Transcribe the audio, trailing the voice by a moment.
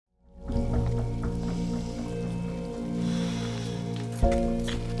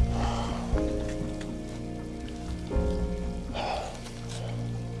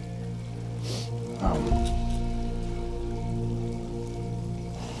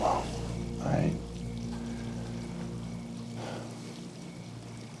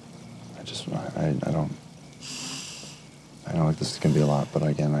Well, I know like this can be a lot, but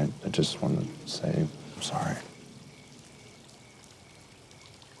again, I just want to say I'm sorry.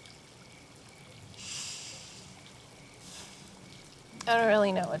 I don't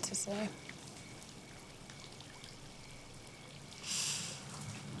really know what to say.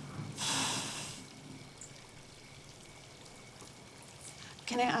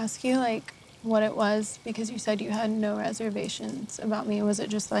 Can I ask you, like, what it was? Because you said you had no reservations about me. Was it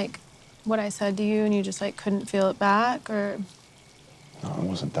just, like, what I said to you and you just, like, couldn't feel it back, or? No, it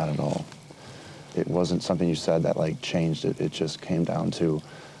wasn't that at all. It wasn't something you said that, like, changed it. It just came down to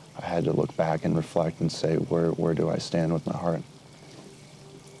I had to look back and reflect and say, where do I stand with my heart?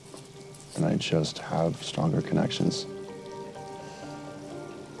 And I just have stronger connections.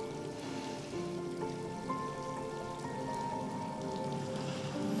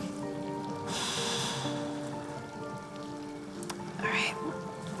 All right.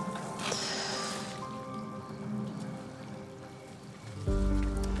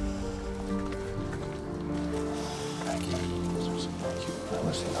 Thank you. Thank you. I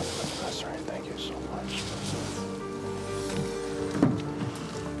listen nothing but that. Serene, thank you so much.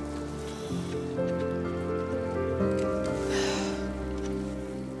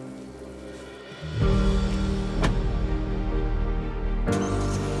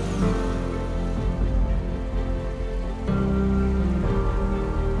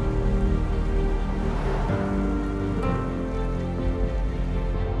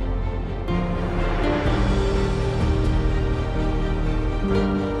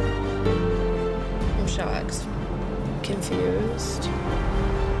 I'm shocked, confused.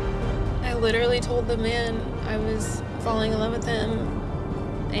 I literally told the man I was falling in love with him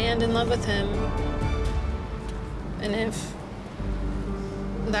and in love with him. And if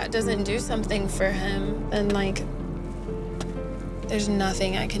that doesn't do something for him, then, like, there's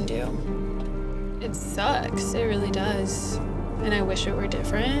nothing I can do. It sucks, it really does. And I wish it were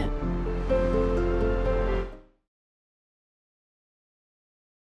different.